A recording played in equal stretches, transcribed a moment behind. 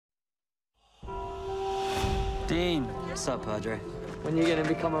Dean. What's up, Padre? When you gonna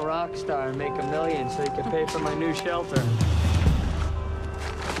become a rock star and make $1 million so you can pay for my new shelter?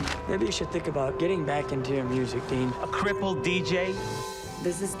 Maybe you should think about getting back into your music, Dean. A crippled DJ?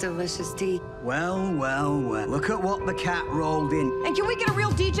 This is delicious tea. Well, well, well. Look at what the cat rolled in. And can we get a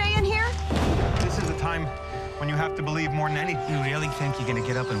real DJ in here? This is a time when you have to believe more than anything. You really think you're gonna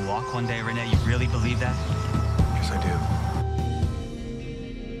get up and walk one day, Renee? You really believe that? Yes, I do.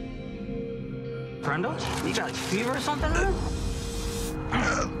 Brenda? You got fever or something, huh?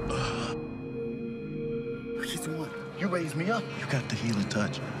 He's the one. You raised me up. You got the healing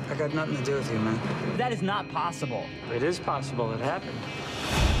touch. I got nothing to do with you, man. That is not possible. It is possible. It happened.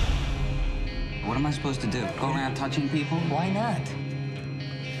 What am I supposed to do? Go around touching people? Why not?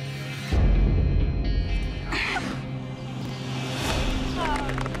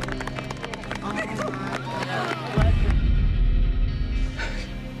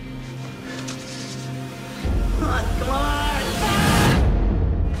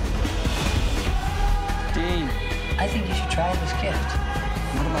 I think you should try this gift.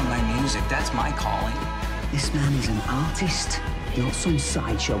 What about my music? That's my calling. This man is an artist, not some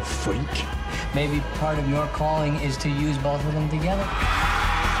sideshow freak. Maybe part of your calling is to use both of them together.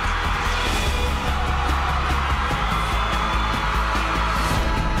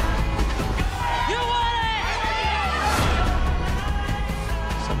 You want it!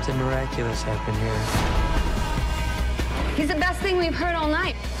 Something miraculous happened here. He's the best thing we've heard all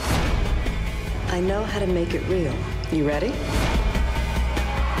night. I know how to make it real. You ready?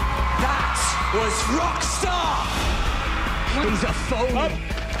 That was Rockstar! He's a phony.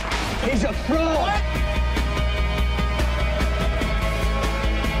 He's a fraud.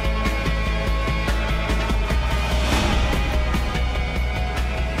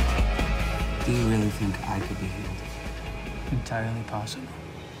 Do you really think I could be healed? Entirely possible.